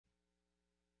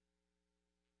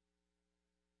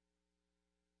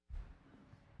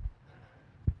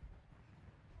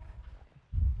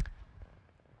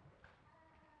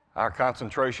Our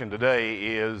concentration today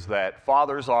is that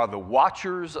fathers are the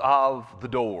watchers of the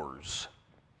doors.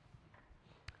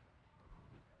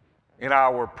 In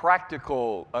our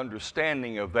practical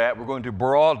understanding of that, we're going to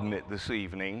broaden it this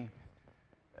evening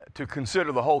to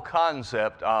consider the whole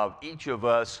concept of each of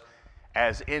us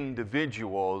as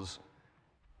individuals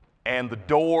and the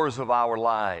doors of our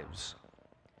lives.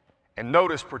 And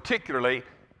notice particularly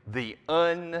the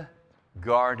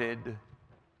unguarded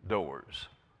doors.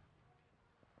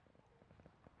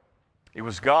 It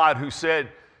was God who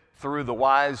said through the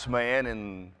wise man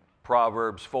in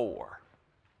Proverbs 4,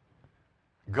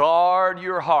 "Guard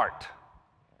your heart,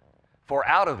 for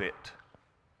out of it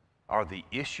are the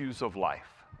issues of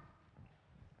life."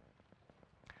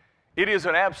 It is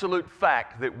an absolute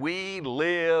fact that we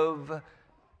live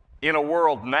in a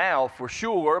world now for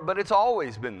sure, but it's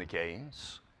always been the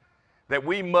case, that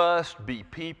we must be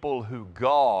people who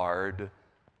guard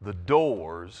the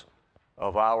doors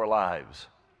of our lives.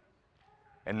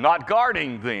 And not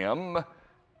guarding them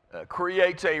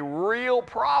creates a real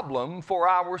problem for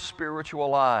our spiritual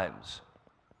lives.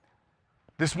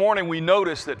 This morning we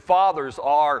notice that fathers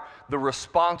are the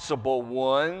responsible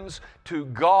ones to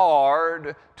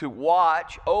guard, to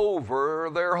watch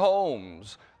over their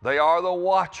homes. They are the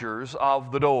watchers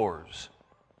of the doors.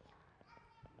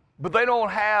 But they don't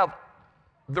have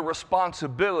the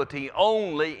responsibility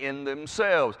only in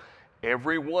themselves.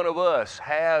 Every one of us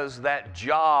has that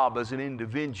job as an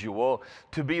individual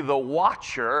to be the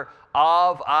watcher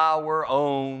of our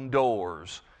own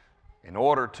doors in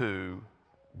order to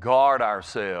guard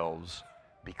ourselves,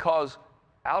 because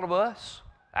out of us,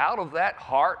 out of that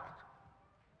heart,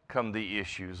 come the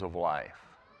issues of life.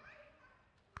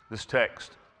 This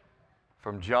text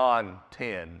from John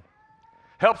 10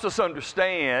 helps us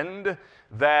understand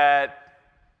that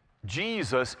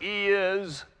Jesus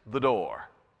is the door.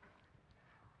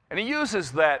 And he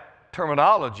uses that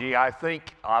terminology, I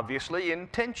think, obviously,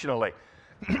 intentionally.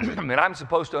 And I'm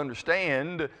supposed to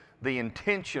understand the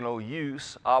intentional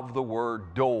use of the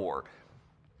word door.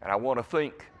 And I want to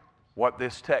think what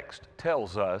this text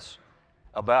tells us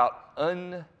about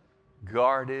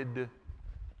unguarded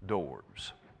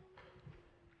doors.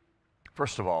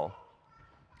 First of all,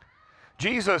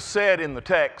 Jesus said in the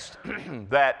text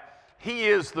that he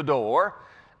is the door.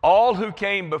 All who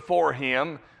came before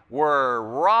him were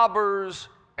robbers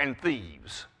and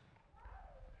thieves.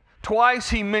 Twice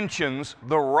he mentions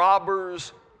the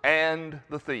robbers and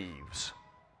the thieves.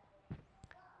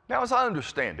 Now, as I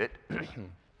understand it,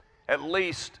 at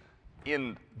least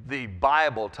in the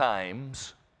Bible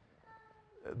times,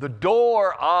 the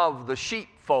door of the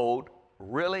sheepfold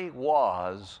really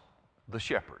was the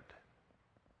shepherd.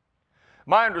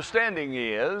 My understanding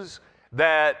is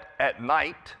that at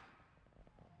night,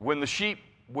 when the sheep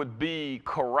would be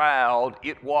corralled,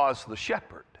 it was the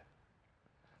shepherd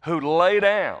who lay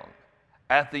down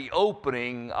at the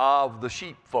opening of the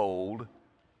sheepfold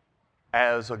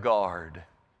as a guard.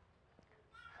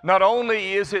 Not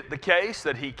only is it the case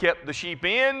that he kept the sheep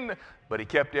in, but he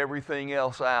kept everything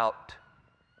else out.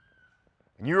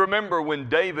 And you remember when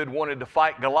David wanted to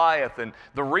fight Goliath, and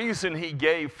the reason he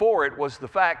gave for it was the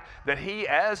fact that he,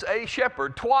 as a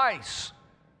shepherd, twice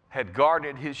had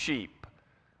guarded his sheep.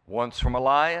 Once from a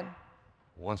lion,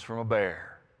 once from a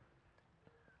bear.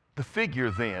 The figure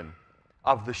then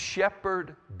of the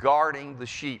shepherd guarding the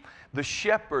sheep, the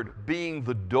shepherd being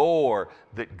the door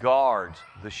that guards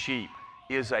the sheep,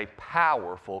 is a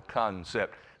powerful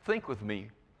concept. Think with me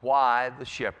why the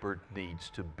shepherd needs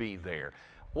to be there.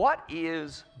 What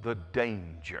is the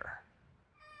danger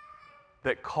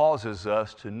that causes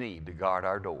us to need to guard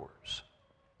our doors?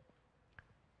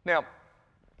 Now,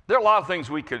 there are a lot of things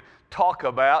we could talk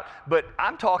about, but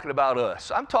I'm talking about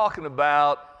us. I'm talking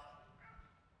about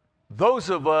those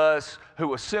of us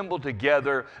who assemble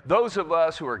together, those of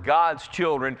us who are God's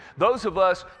children, those of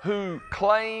us who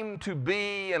claim to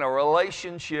be in a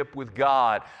relationship with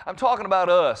God. I'm talking about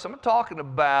us. I'm talking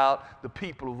about the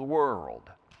people of the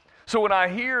world. So when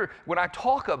I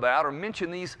talk about or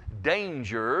mention these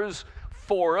dangers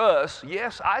for us,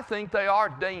 yes, I think they are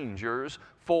dangers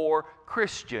for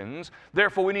Christians.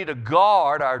 Therefore, we need to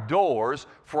guard our doors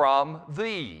from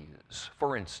these.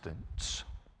 For instance,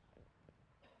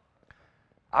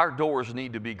 our doors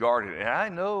need to be guarded. And I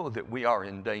know that we are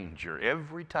in danger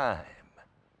every time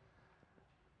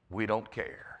we don't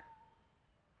care,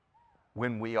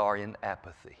 when we are in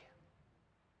apathy.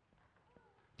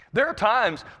 There are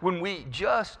times when we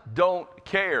just don't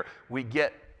care. We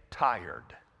get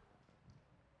tired.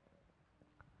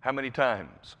 How many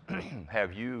times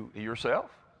have you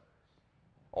yourself,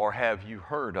 or have you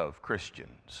heard of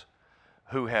Christians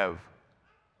who have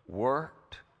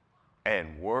worked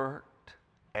and worked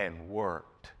and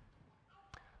worked.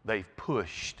 They've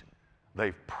pushed,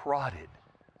 they've prodded,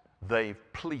 they've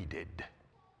pleaded,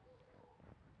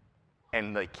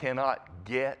 and they cannot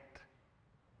get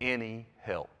any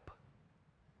help.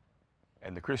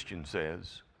 And the Christian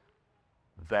says,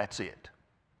 that's it.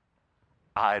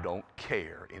 I don't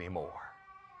care anymore.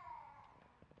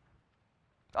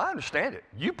 I understand it.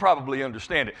 You probably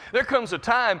understand it. There comes a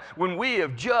time when we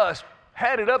have just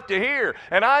had it up to here,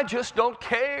 and I just don't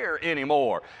care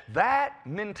anymore. That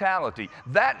mentality,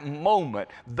 that moment,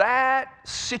 that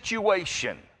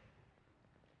situation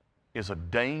is a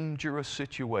dangerous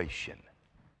situation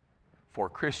for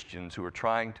Christians who are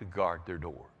trying to guard their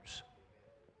doors.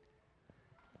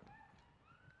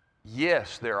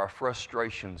 Yes, there are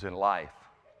frustrations in life.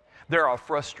 There are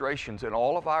frustrations in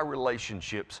all of our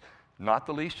relationships, not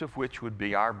the least of which would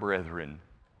be our brethren.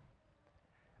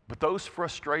 But those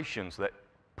frustrations that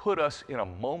put us in a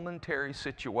momentary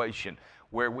situation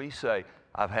where we say,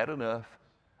 I've had enough,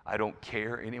 I don't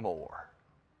care anymore.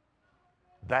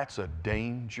 That's a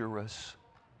dangerous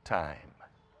time.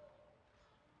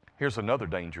 Here's another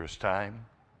dangerous time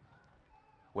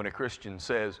when a Christian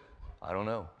says, I don't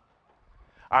know.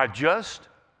 I just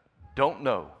don't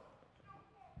know.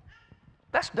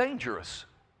 That's dangerous.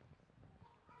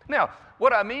 Now,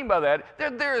 what I mean by that,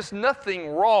 there is nothing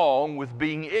wrong with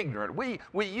being ignorant. We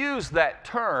use that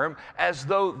term as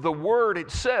though the word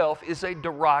itself is a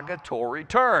derogatory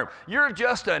term. You're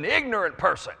just an ignorant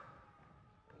person.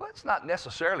 Well, it's not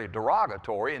necessarily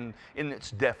derogatory in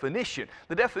its definition.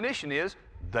 The definition is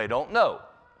they don't know.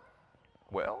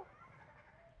 Well,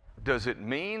 does it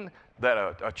mean that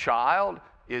a child,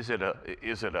 is it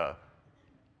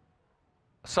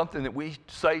something that we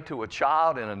say to a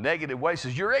child in a negative way,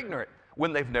 says you're ignorant,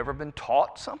 when they've never been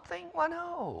taught something? Why,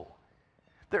 no.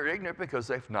 They're ignorant because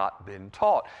they've not been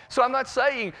taught. So I'm not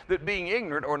saying that being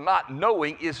ignorant or not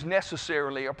knowing is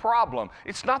necessarily a problem.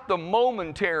 It's not the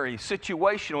momentary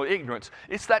situational ignorance.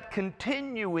 It's that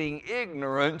continuing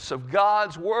ignorance of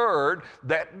God's Word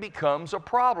that becomes a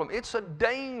problem. It's a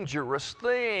dangerous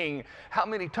thing. How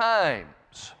many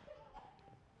times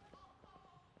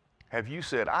have you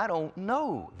said, I don't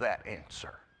know that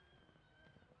answer?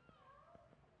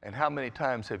 And how many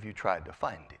times have you tried to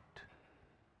find it?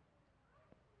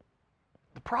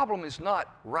 The problem is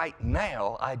not right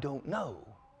now, I don't know.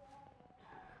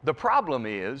 The problem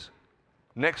is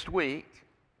next week,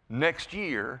 next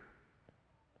year,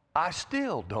 I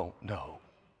still don't know.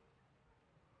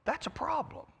 That's a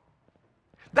problem.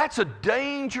 That's a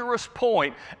dangerous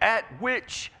point at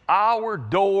which our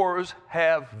doors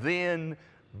have then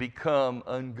become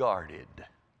unguarded.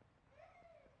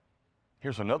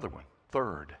 Here's another one.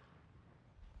 Third,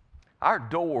 our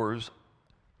doors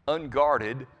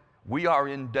unguarded, we are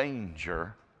in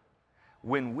danger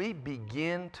when we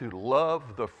begin to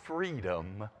love the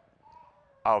freedom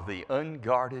of the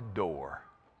unguarded door.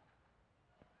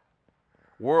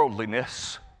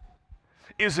 Worldliness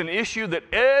is an issue that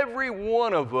every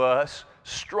one of us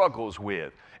struggles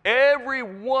with. Every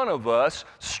one of us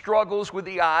struggles with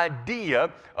the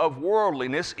idea of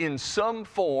worldliness in some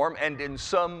form and in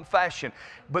some fashion.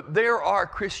 But there are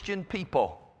Christian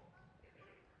people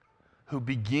who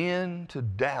begin to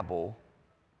dabble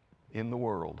in the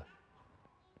world,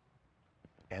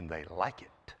 and they like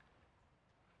it.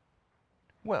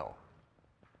 Well,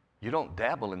 you don't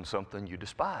dabble in something you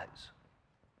despise.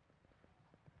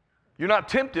 You're not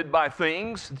tempted by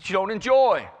things that you don't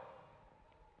enjoy.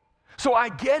 So I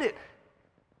get it.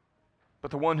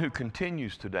 But the one who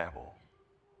continues to dabble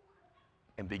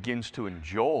and begins to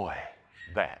enjoy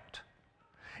that,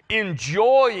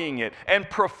 enjoying it and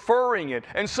preferring it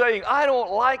and saying, I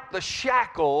don't like the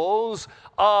shackles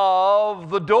of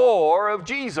the door of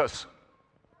Jesus.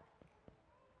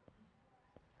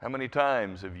 How many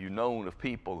times have you known of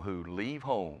people who leave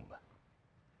home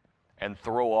and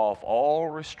throw off all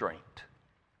restraint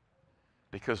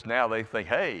because now they think,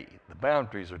 hey, the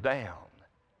boundaries are down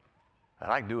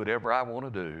and I can do whatever I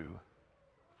want to do?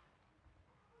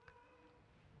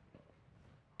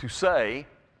 To say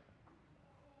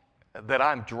that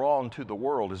I'm drawn to the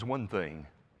world is one thing,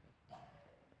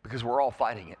 because we're all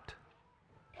fighting it.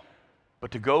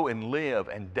 But to go and live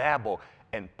and dabble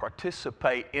and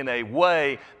participate in a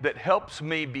way that helps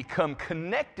me become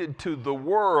connected to the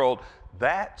world,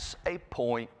 that's a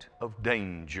point of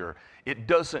danger. It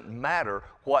doesn't matter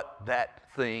what that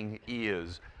thing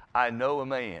is. I know a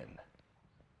man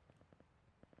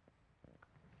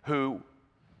who,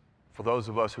 for those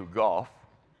of us who golf,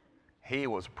 he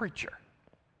was a preacher.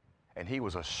 And he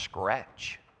was a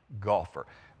scratch golfer.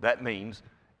 That means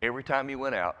every time he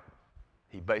went out,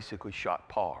 he basically shot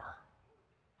par.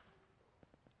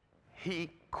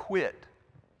 he quit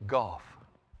golf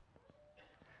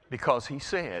because he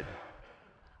said,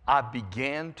 I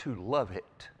began to love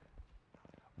it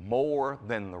more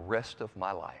than the rest of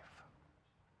my life.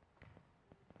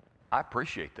 I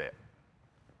appreciate that.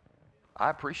 I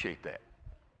appreciate that.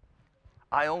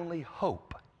 I only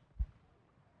hope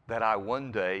that I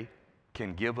one day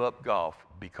can give up golf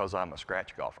because I'm a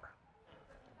scratch golfer.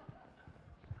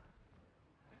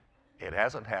 It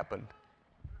hasn't happened,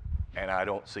 and I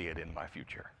don't see it in my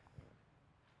future.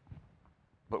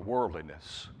 But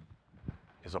worldliness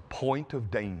is a point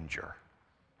of danger.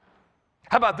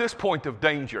 How about this point of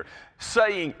danger?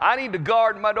 Saying, I need to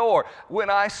guard my door. When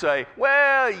I say,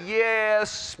 well,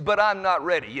 yes, but I'm not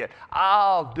ready yet.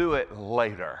 I'll do it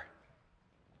later.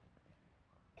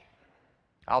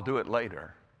 I'll do it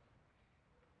later.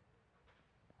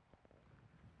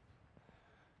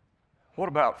 What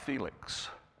about Felix,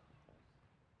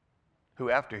 who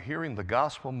after hearing the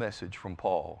gospel message from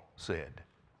Paul said,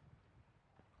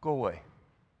 go away.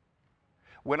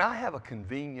 When I have a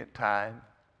convenient time,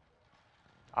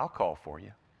 I'll call for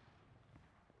you.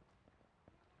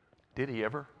 Did he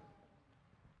ever?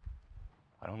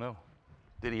 I don't know.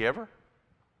 Did he ever?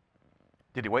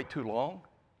 Did he wait too long?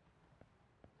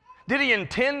 Did he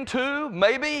intend to?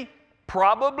 Maybe.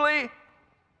 Probably.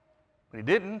 But he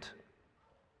didn't.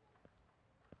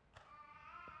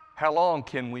 How long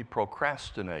can we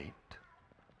procrastinate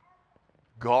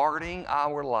guarding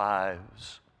our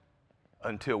lives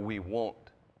until we won't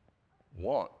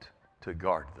want to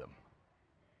guard them?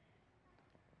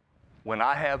 When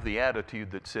I have the attitude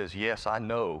that says, yes, I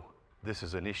know this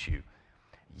is an issue.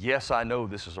 Yes, I know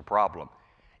this is a problem.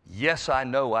 Yes, I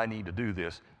know I need to do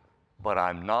this, but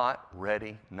I'm not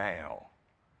ready now.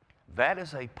 That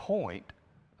is a point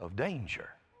of danger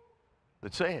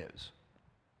that says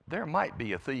there might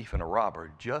be a thief and a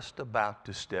robber just about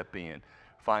to step in.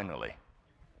 Finally,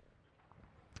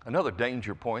 another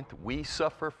danger point that we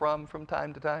suffer from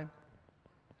time to time,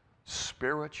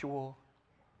 spiritual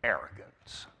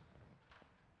arrogance.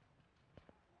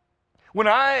 When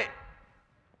I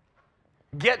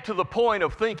get to the point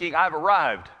of thinking I've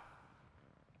arrived,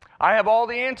 I have all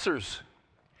the answers,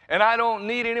 and I don't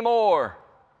need any more.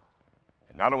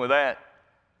 And not only that,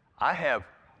 I have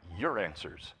your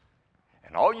answers.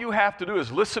 And all you have to do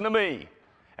is listen to me,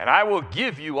 and I will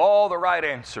give you all the right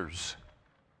answers.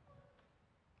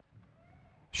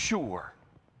 Sure,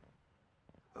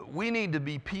 we need to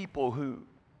be people who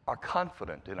are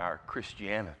confident in our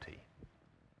Christianity.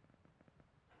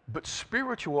 But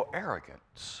spiritual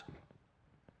arrogance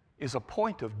is a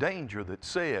point of danger that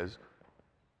says,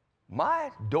 my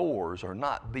doors are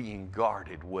not being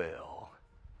guarded well.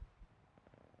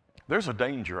 There's a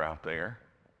danger out there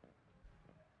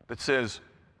that says,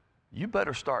 you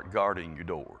better start guarding your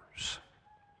doors.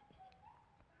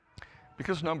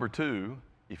 Because number two,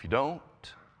 if you don't,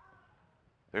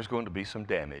 there's going to be some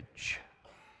damage.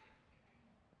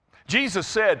 Jesus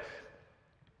said,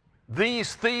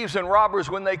 these thieves and robbers,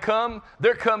 when they come,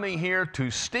 they're coming here to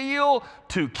steal,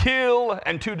 to kill,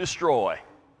 and to destroy.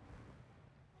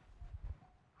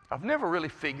 I've never really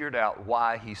figured out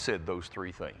why he said those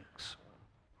three things.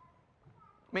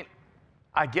 I mean,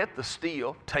 I get the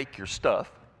steal, take your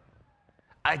stuff.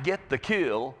 I get the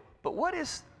kill, but what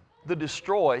is the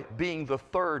destroy being the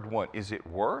third one? Is it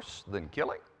worse than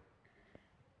killing?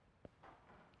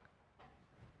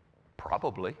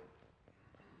 Probably.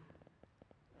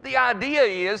 The idea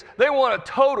is they want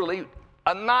to totally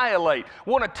annihilate,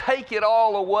 want to take it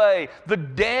all away. The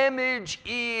damage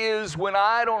is when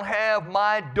I don't have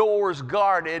my doors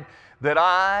guarded that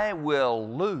I will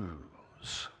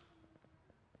lose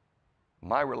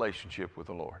my relationship with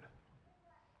the Lord.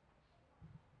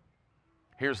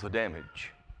 Here's the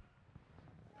damage.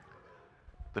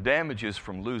 The damage is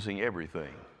from losing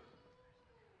everything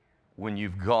when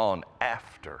you've gone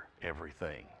after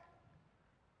everything.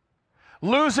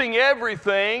 Losing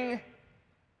everything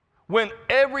when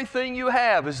everything you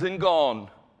have is then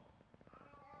gone.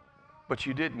 But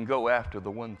you didn't go after the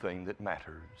one thing that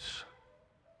matters.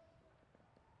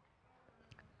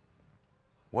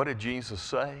 What did Jesus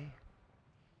say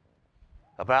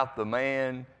about the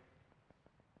man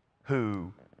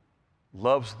who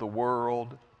loves the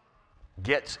world,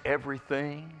 gets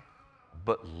everything,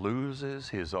 but loses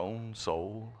his own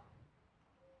soul?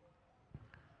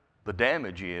 The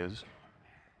damage is,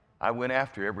 I went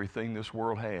after everything this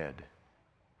world had,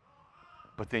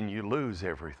 but then you lose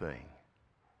everything,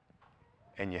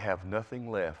 and you have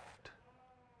nothing left.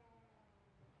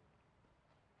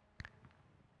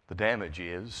 The damage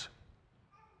is,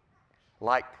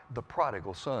 like the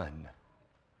prodigal son,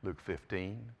 Luke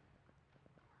 15,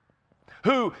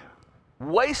 who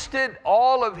wasted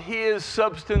all of his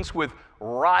substance with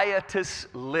riotous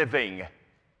living.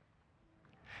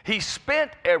 He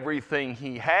spent everything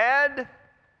he had.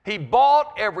 He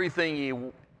bought everything he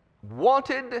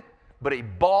wanted, but he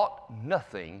bought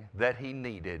nothing that he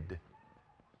needed.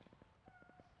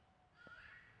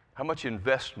 How much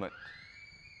investment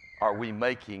are we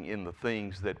making in the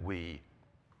things that we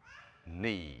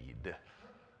need?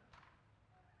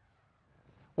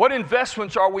 What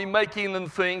investments are we making in the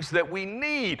things that we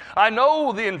need? I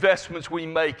know the investments we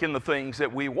make in the things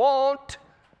that we want,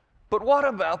 but what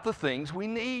about the things we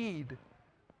need?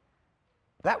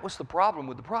 That was the problem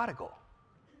with the prodigal.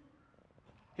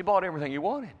 He bought everything he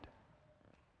wanted,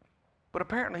 but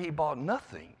apparently he bought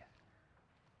nothing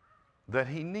that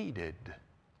he needed.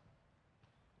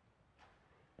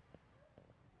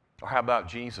 Or how about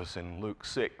Jesus in Luke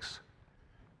 6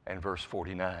 and verse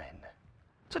 49?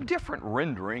 It's a different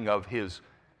rendering of his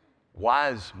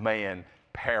wise man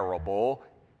parable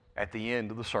at the end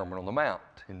of the Sermon on the Mount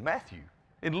in Matthew.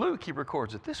 In Luke, he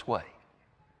records it this way.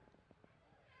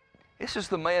 This is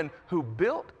the man who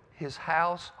built his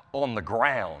house on the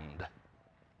ground,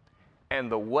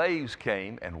 and the waves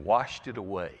came and washed it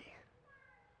away.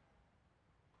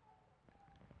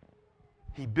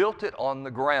 He built it on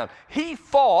the ground. He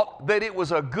thought that it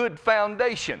was a good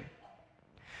foundation.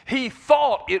 He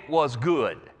thought it was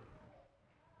good,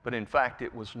 but in fact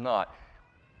it was not.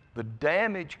 The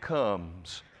damage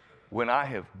comes when I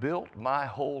have built my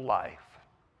whole life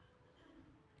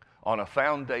on a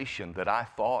foundation that I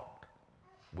thought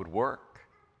would work,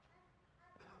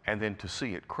 and then to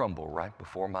see it crumble right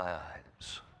before my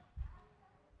eyes.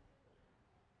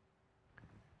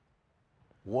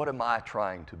 What am I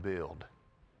trying to build?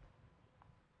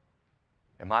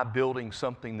 Am I building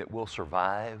something that will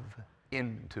survive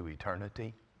into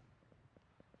eternity?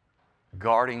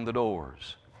 Guarding the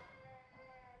doors.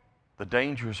 The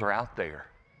dangers are out there,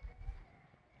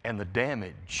 and the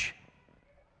damage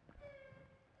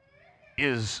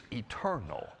is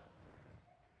eternal.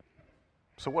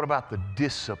 So what about the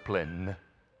discipline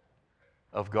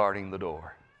of guarding the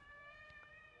door?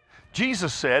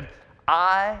 Jesus said,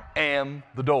 I am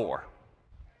the door.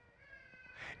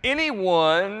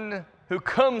 Anyone who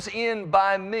comes in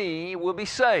by me will be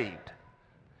saved,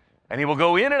 and he will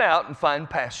go in and out and find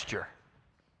pasture.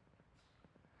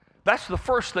 That's the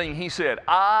first thing he said,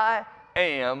 I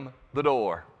am the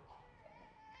door.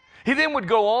 He then would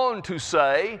go on to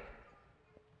say,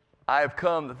 I have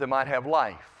come that they might have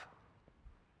life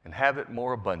and have it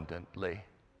more abundantly.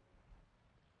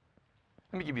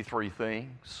 Let me give you three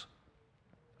things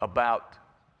about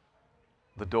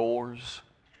the doors.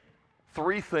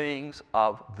 Three things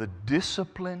of the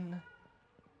discipline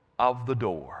of the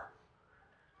door.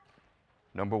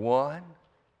 Number one,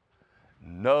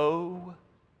 know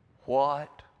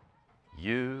what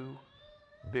you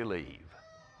believe.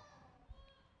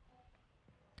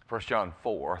 1 John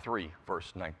 3,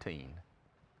 verse 19.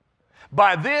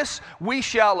 By this we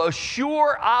shall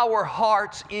assure our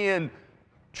hearts in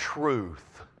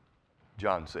truth,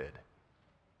 John said.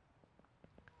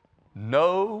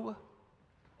 Know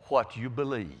what you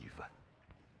believe.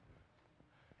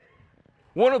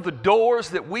 One of the doors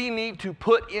that we need to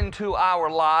put into our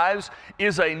lives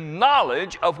is a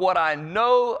knowledge of what I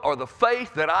know or the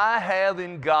faith that I have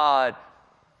in God.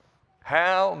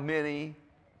 How many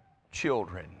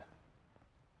children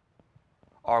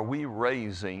are we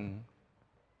raising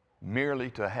merely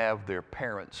to have their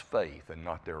parents' faith and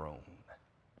not their own?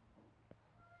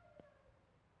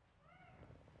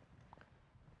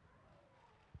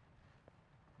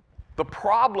 The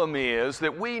problem is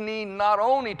that we need not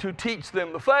only to teach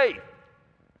them the faith,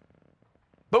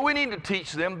 but we need to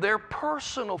teach them their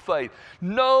personal faith.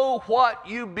 Know what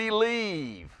you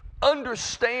believe.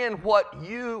 Understand what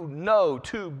you know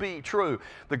to be true.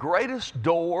 The greatest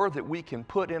door that we can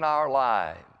put in our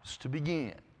lives to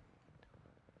begin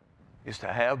is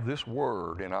to have this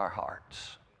word in our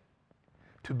hearts,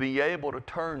 to be able to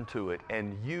turn to it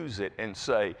and use it and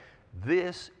say,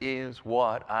 this is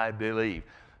what I believe.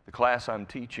 The class I'm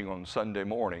teaching on Sunday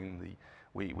morning,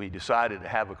 we decided to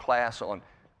have a class on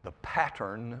the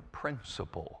pattern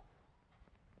principle.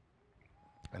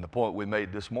 And the point we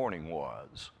made this morning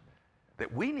was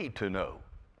that we need to know.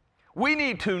 We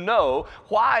need to know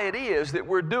why it is that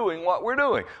we're doing what we're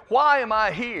doing. Why am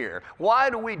I here?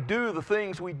 Why do we do the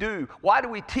things we do? Why do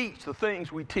we teach the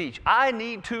things we teach? I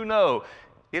need to know.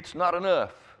 It's not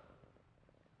enough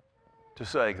to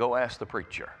say, go ask the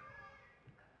preacher.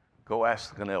 Go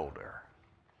ask an elder.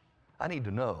 I need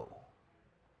to know.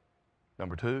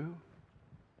 Number two,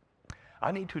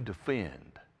 I need to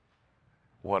defend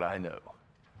what I know.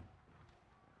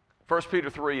 1 Peter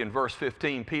 3 and verse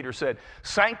 15, Peter said,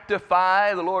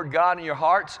 "Sanctify the Lord God in your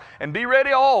hearts, and be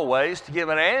ready always to give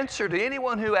an answer to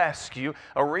anyone who asks you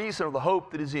a reason of the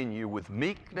hope that is in you with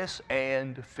meekness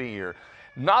and fear."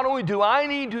 Not only do I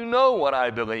need to know what I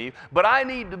believe, but I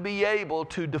need to be able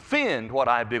to defend what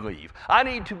I believe. I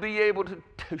need to be able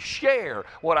to share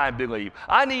what I believe.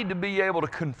 I need to be able to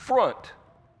confront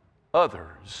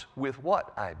others with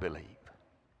what I believe.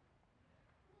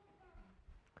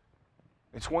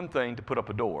 It's one thing to put up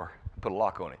a door and put a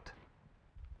lock on it.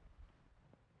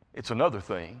 It's another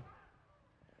thing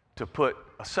to put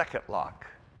a second lock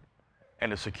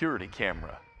and a security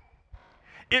camera.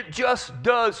 It just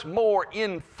does more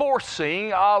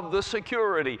enforcing of the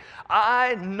security.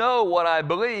 I know what I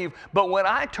believe, but when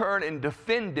I turn and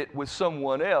defend it with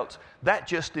someone else, that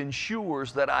just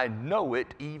ensures that I know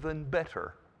it even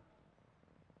better.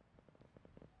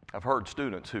 I've heard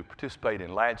students who participate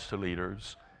in Lads to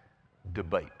Leaders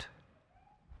debate.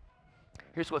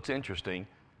 Here's what's interesting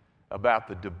about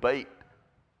the debate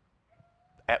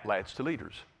at Lads to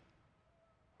Leaders.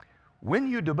 When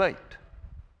you debate,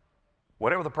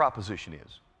 whatever the proposition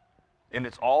is, and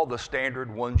it's all the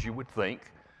standard ones you would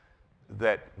think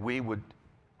that we would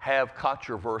have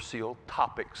controversial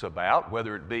topics about,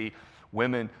 whether it be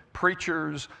women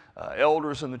preachers,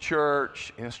 elders in the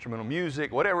church, instrumental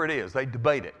music, whatever it is, they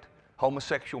debate it.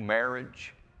 Homosexual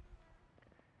marriage.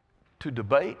 To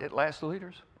debate at Lads to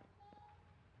Leaders,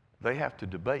 they have to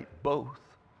debate both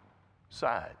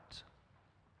sides.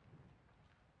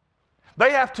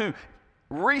 They have to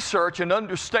research and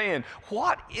understand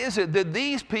what is it that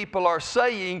these people are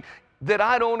saying that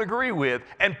I don't agree with,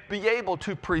 and be able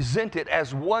to present it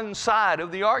as one side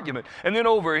of the argument. And then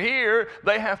over here,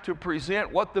 they have to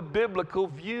present what the biblical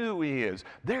view is.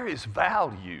 There is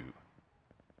value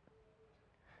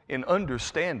in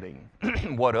understanding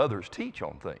what others teach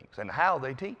on things and how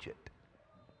they teach it,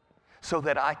 so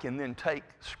that I can then take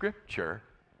Scripture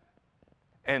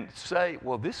and say,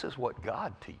 well, this is what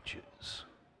God teaches.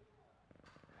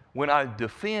 When I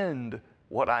defend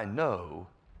what I know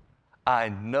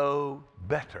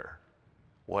better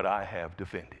what I have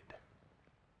defended.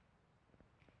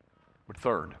 But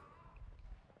third,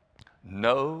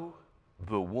 know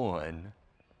the one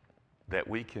that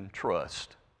we can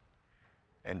trust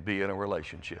and be in a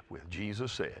relationship with.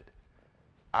 Jesus said,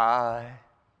 "I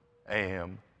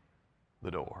am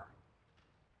the door."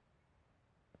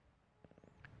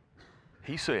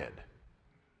 He said,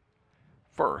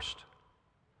 first,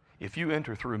 if you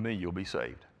enter through me, you'll be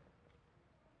saved.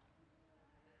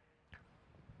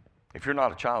 If you're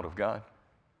not a child of God,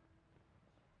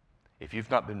 if you've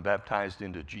not been baptized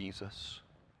into Jesus,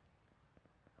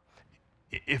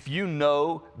 if you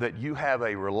know that you have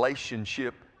a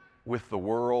relationship with the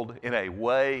world in a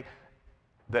way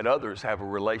that others have a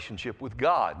relationship with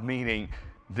God, meaning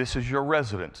this is your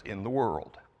residence in the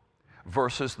world,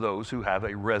 versus those who have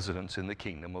a residence in the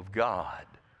kingdom of God.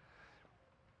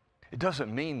 It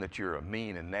doesn't mean that you're a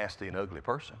mean and nasty and ugly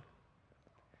person.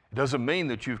 It doesn't mean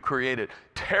that you've created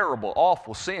terrible,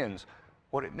 awful sins.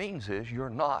 What it means is you're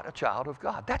not a child of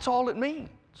God. That's all it means.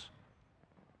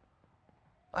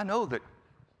 I know that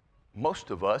most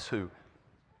of us who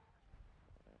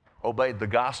obeyed the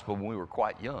gospel when we were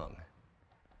quite young,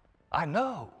 I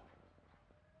know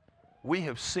we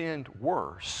have sinned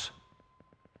worse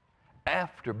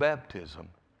after baptism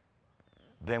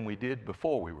than we did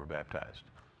before we were baptized.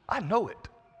 I know it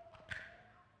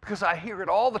because I hear it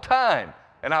all the time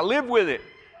and I live with it.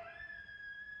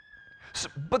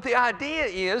 But the idea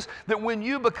is that when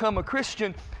you become a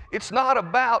Christian, it's not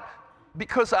about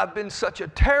because I've been such a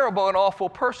terrible and awful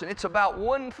person. It's about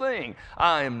one thing.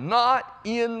 I am not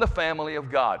in the family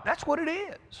of God. That's what it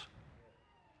is.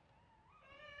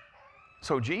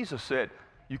 So Jesus said,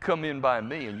 you come in by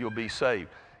me and you'll be saved.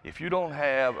 If you don't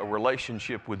have a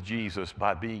relationship with Jesus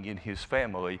by being in His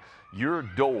family, your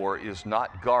door is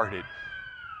not guarded.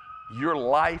 Your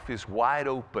life is wide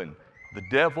open. The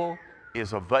devil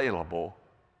is available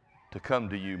to come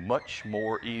to you much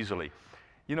more easily.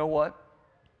 You know what?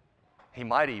 He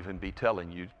might even be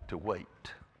telling you to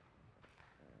wait.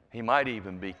 He might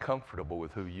even be comfortable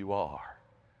with who you are.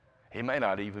 He may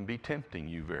not even be tempting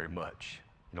you very much.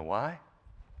 You know why?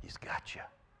 He's got you.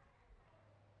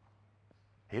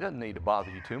 He doesn't need to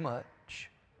bother you too much.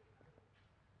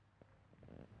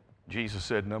 Jesus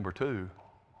said, number two,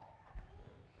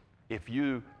 if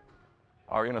you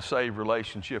are in a saved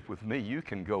relationship with me, you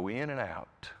can go in and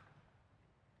out.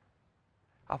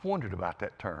 I've wondered about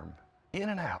that term, in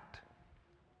and out.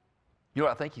 You know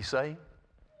what I think He's saying?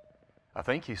 I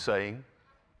think He's saying,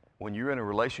 when you're in a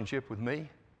relationship with me,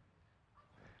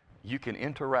 you can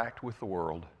interact with the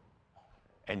world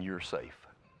and you're safe.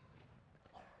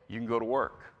 You can go to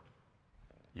work.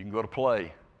 You can go to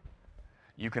play.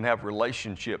 You can have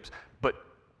relationships, but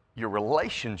your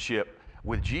relationship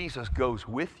with Jesus goes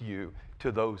with you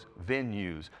to those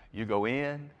venues. You go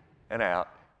in and out,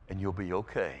 and you'll be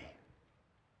okay.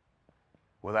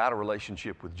 Without a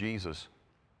relationship with Jesus,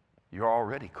 you're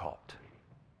already caught.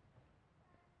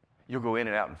 You'll go in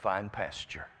and out and find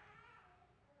pasture.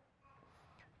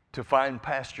 To find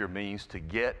pasture means to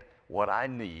get what I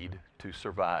need to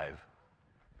survive.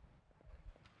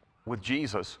 With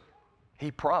Jesus,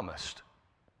 He promised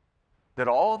that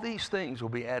all these things will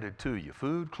be added to you.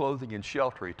 Food, clothing, and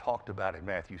shelter, He talked about in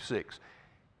Matthew 6,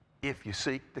 if you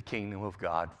seek the kingdom of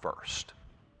God first.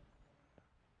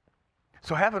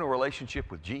 So having a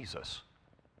relationship with Jesus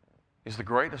is the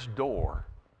greatest door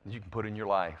that you can put in your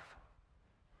life.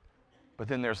 But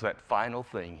then there's that final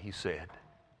thing He said.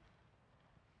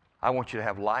 I want you to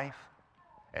have life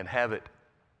and have it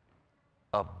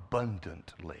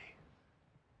abundantly.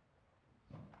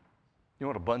 You know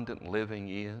what abundant living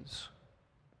is?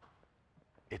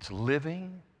 It's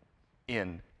living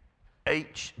in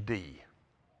HD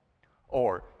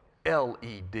or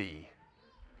LED.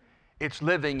 It's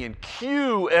living in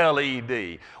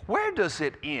QLED. Where does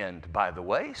it end, by the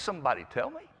way? Somebody tell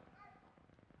me.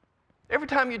 Every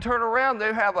time you turn around,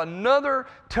 they have another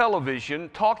television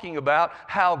talking about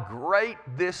how great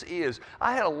this is.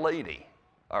 I had a lady,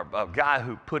 or a guy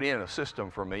who put in a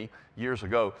system for me years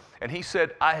ago, and he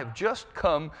said, I have just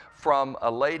come from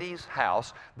a lady's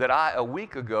house that I, a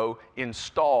week ago,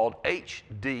 installed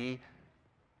HD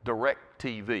Direct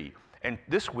TV. And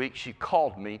this week, she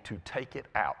called me to take it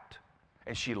out.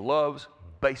 And she loves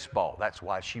baseball. That's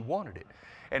why she wanted it.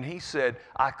 And he said,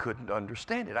 I couldn't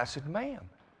understand it. I said, ma'am,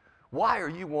 why are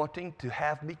you wanting to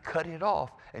have me cut it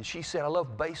off? And she said, I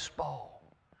love baseball,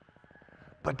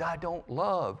 but I don't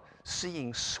love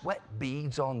seeing sweat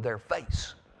beads on their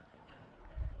face.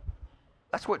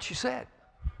 That's what she said.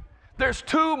 There's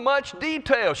too much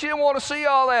detail. She didn't want to see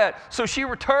all that. So she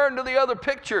returned to the other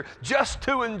picture just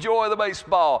to enjoy the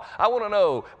baseball. I want to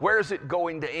know, where's it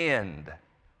going to end?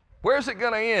 Where's it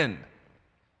going to end?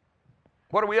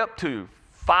 What are we up to?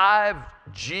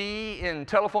 5G in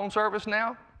telephone service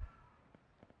now?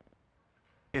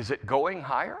 Is it going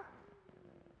higher?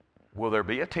 Will there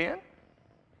be a 10?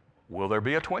 Will there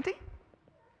be a 20?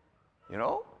 You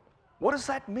know? What does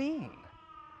that mean?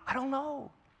 I don't know.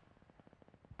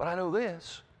 But I know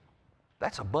this.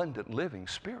 That's abundant living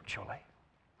spiritually.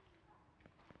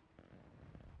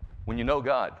 When you know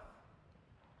God,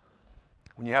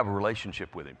 when you have a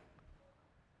relationship with Him,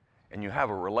 and you have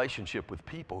a relationship with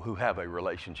people who have a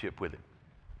relationship with Him,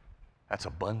 that's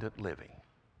abundant living.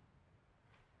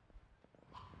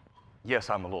 Yes,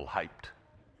 I'm a little hyped,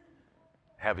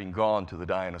 having gone to the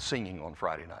Diana singing on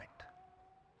Friday night.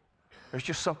 There's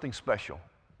just something special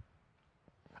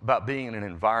about being in an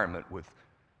environment with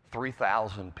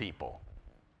 3,000 people.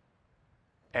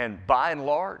 And by and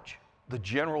large, the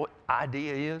general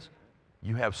idea is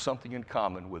you have something in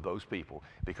common with those people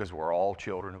because we're all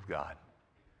children of God.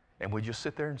 And we just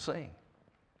sit there and sing.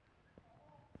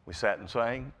 We sat and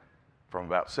sang from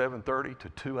about 7:30 to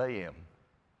 2 a.m.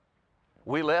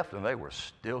 We left and they were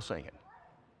still singing.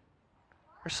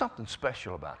 There's something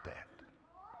special about that.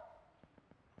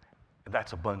 And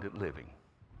that's abundant living.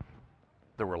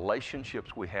 The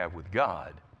relationships we have with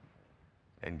God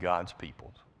and God's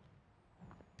people.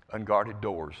 Unguarded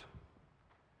doors.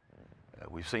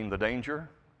 We've seen the danger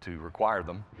to require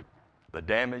them, the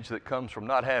damage that comes from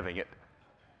not having it,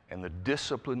 and the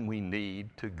discipline we need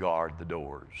to guard the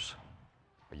doors.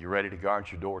 Are you ready to guard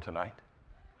your door tonight?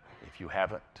 If you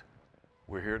haven't,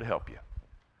 we're here to help you.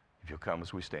 If you'll come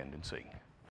as we stand and sing.